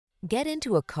Get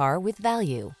into a car with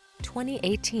value.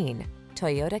 2018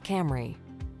 Toyota Camry.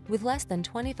 With less than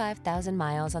 25,000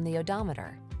 miles on the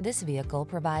odometer, this vehicle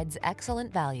provides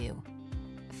excellent value.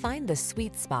 Find the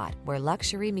sweet spot where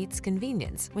luxury meets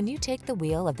convenience when you take the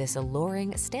wheel of this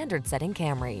alluring, standard-setting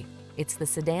Camry. It's the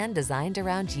sedan designed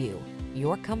around you,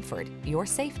 your comfort, your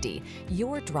safety,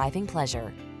 your driving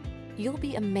pleasure. You'll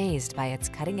be amazed by its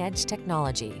cutting-edge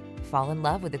technology, fall in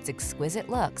love with its exquisite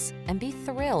looks, and be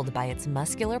thrilled by its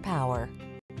muscular power.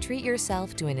 Treat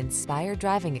yourself to an inspired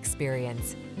driving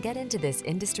experience. Get into this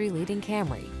industry-leading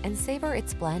Camry and savor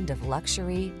its blend of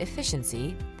luxury,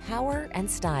 efficiency, power, and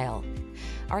style.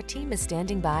 Our team is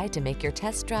standing by to make your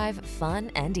test drive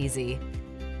fun and easy.